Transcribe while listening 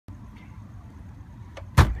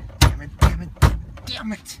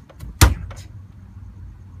Damn it! Damn it!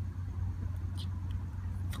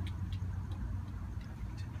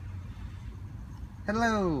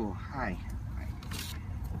 Hello. Hi.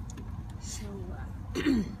 So,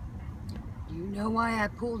 you know why I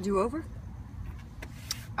pulled you over?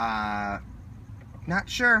 Not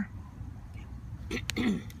sure.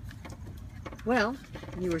 Well,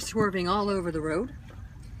 you were swerving all over the road,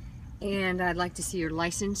 and I'd like to see your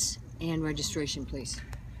license and registration, please.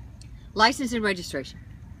 License and registration.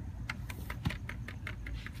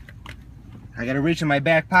 I gotta reach in my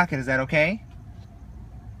back pocket, is that okay?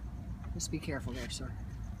 Just be careful there, sir.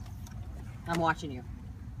 I'm watching you.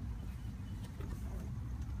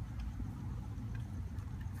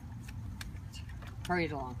 Hurry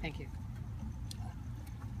it along, thank you.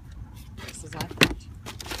 This is out.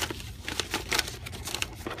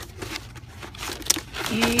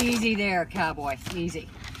 Easy there, cowboy. Easy.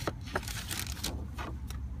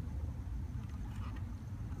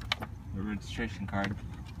 The registration card.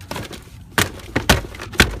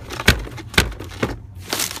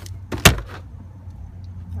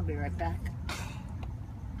 I'll be right back.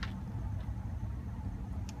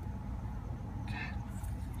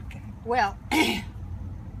 Well,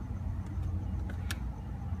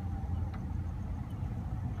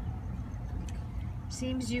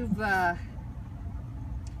 seems you've got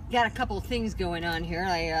a couple of things going on here.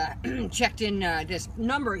 I checked in this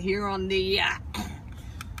number here on the.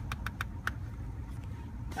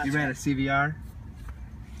 You ran a CVR?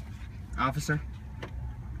 Officer?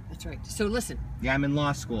 That's right. So listen. Yeah, I'm in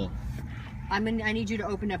law school. I need you to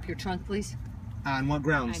open up your trunk, please. On what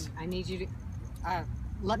grounds? I need you to.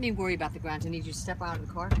 Let me worry about the grounds. I need you to step out of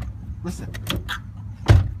the car. Listen.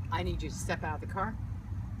 I need you to step out of the car.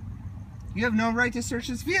 You have no right to search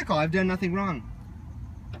this vehicle. I've done nothing wrong.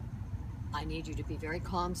 I need you to be very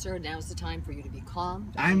calm, sir. Now's the time for you to be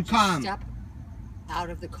calm. I'm calm. Step out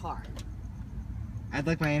of the car. I'd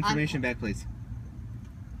like my information back, please.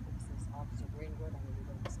 This is Officer Greenwood. I need you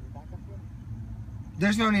to some backup here.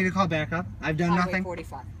 There's no need to call backup. I've done Highway nothing.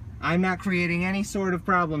 45. I'm not creating any sort of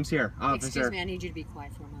problems here, officer. Excuse me, I need you to be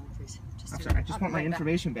quiet for a moment, please. I'm sorry, I just want my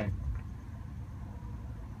information back.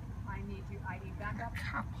 I need backup.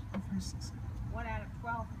 Cop officers. 1 out of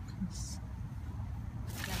 12.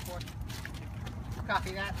 10-4.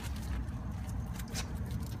 Copy that.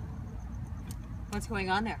 What's going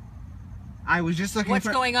on there? I was just looking What's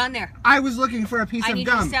going on there? I was looking for a piece I of need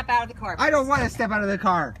gum. you to step out of the car. I don't want to step out of the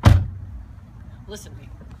car. Listen to me.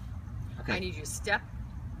 Okay. I need you to step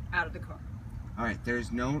out of the car. All right.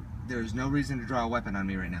 There's no reason to draw a weapon on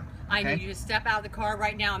me right now. Okay? I need you to step out of the car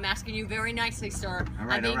right now. I'm asking you very nicely, sir. All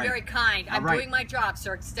right, I'm being very kind. I'm doing my job,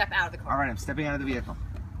 sir. Step out of the car. All right. I'm stepping out of the vehicle.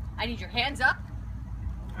 I need your hands up.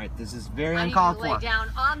 All right. This is very I need you uncalled to for. lay down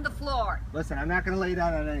on the floor. Listen, I'm not going to lay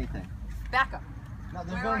down on anything. Back up. No,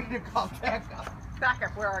 there's Where no are need to call backup. Back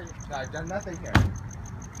up. Where are you? No, I've done nothing here.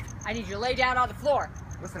 I need you to lay down on the floor.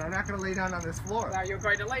 Listen, I'm not going to lay down on this floor. Now you're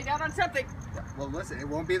going to lay down on something. Well, listen, it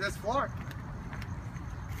won't be this floor.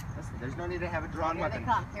 Listen, there's no need to have a drawn Here weapon. they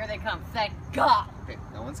come. Here they come. Thank God. Okay,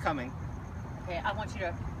 no one's coming. Okay, I want you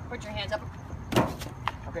to put your hands up.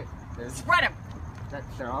 Okay, Spread them.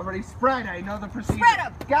 they're already spread. I know the procedure. Spread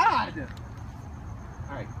 'em! God!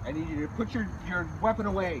 All right, I need you to put your weapon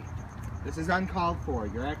away. This is uncalled for.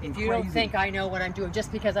 You're acting If you crazy. don't think I know what I'm doing,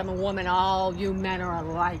 just because I'm a woman, all you men are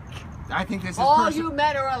alike. I think this is All personal. you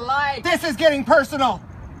men are alike. This is getting personal.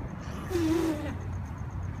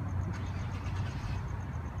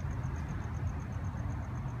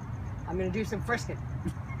 I'm going to do some frisking.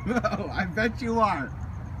 No, I bet you are.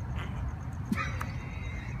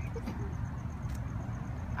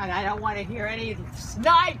 And I don't want to hear any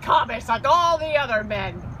snide comments like all the other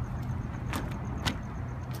men.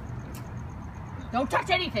 Don't touch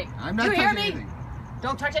anything. I'm not Do you hear touching me? anything.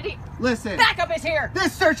 Don't touch anything. Listen. Backup is here.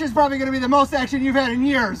 This search is probably going to be the most action you've had in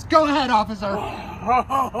years. Go ahead, officer. Oh!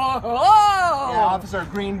 Yeah, Officer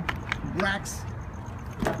Green Rex.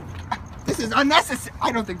 This is unnecessary.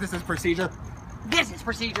 I don't think this is procedure. This is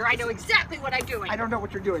procedure. I know exactly what I'm doing. I don't know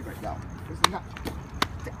what you're doing right now. This is not.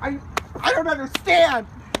 I don't understand.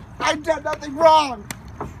 I've done nothing wrong.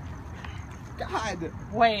 God.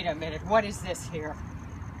 Wait a minute. What is this here?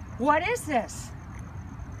 What is this?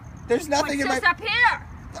 There's nothing What's in this up here?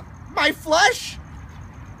 my flesh.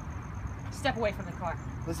 Step away from the car.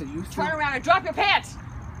 Listen, you Turn around and drop your pants.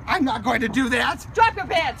 I'm not going to do that. Drop your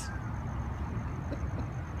pants.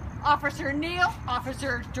 Officer Neal,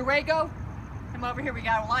 Officer Durego, come over here. We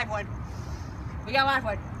got a live one. We got a live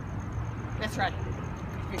one. That's right.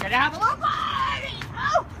 You're gonna have a little party.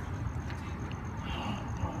 Oh.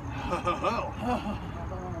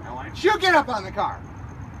 Now why don't you get up on the car?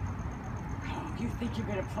 you think you're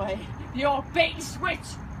gonna play? The old bait and switch!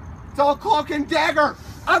 It's all cloak and dagger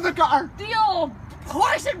on the car. The old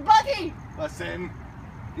horse and buggy! Listen,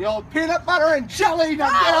 the old peanut butter and jelly to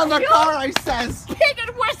get on the car, I says. Pig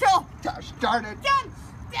and whistle! Gosh darn it.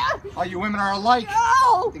 No! All you women are alike.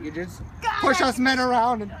 No! You just push us men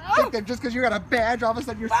around and think that just because you got a badge, all of a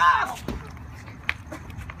sudden you're... No!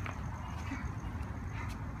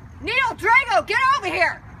 Neil Drago, get over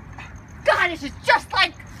here! God, this is just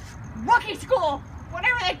like rookie school,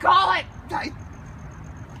 whatever they call it. Oh,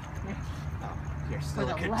 you're still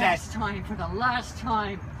a cadet. For the last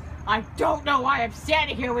time, I don't know why I'm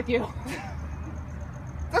standing here with you.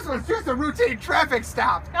 This was just a routine traffic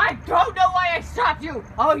stop. I don't know why I stopped you.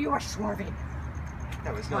 Oh, you were swerving.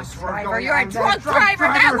 There was no Drunk swerve driver, going you're on. a drunk driver.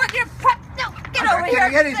 That what you're... No, get I'm over not here.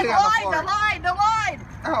 getting anything The on the line, floor. the line.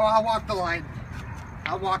 Oh, I'll walk the line.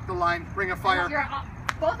 I'll walk the line. Bring a fire.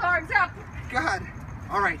 Both arms up. God.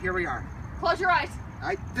 All right, here we are. Close your eyes.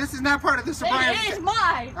 This is not part of the sobriety. It is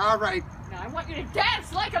mine. All right. Now I want you to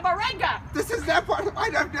dance like a merengue. This is not part of...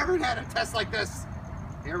 I've never had a test like this.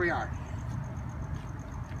 Here we are.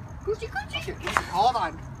 Coochie coochie. Okay, hold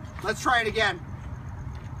on. Let's try it again.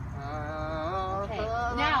 Okay.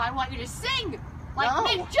 Now I want you to sing like No.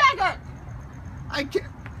 Mick Jagger. I can't...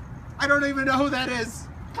 I don't even know who that is.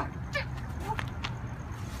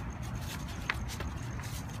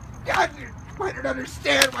 God, I don't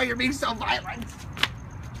understand why you're being so violent.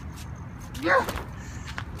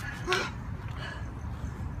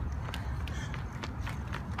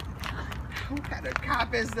 What kind of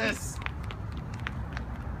cop is this?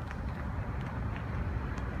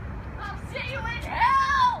 I'll see you in hell.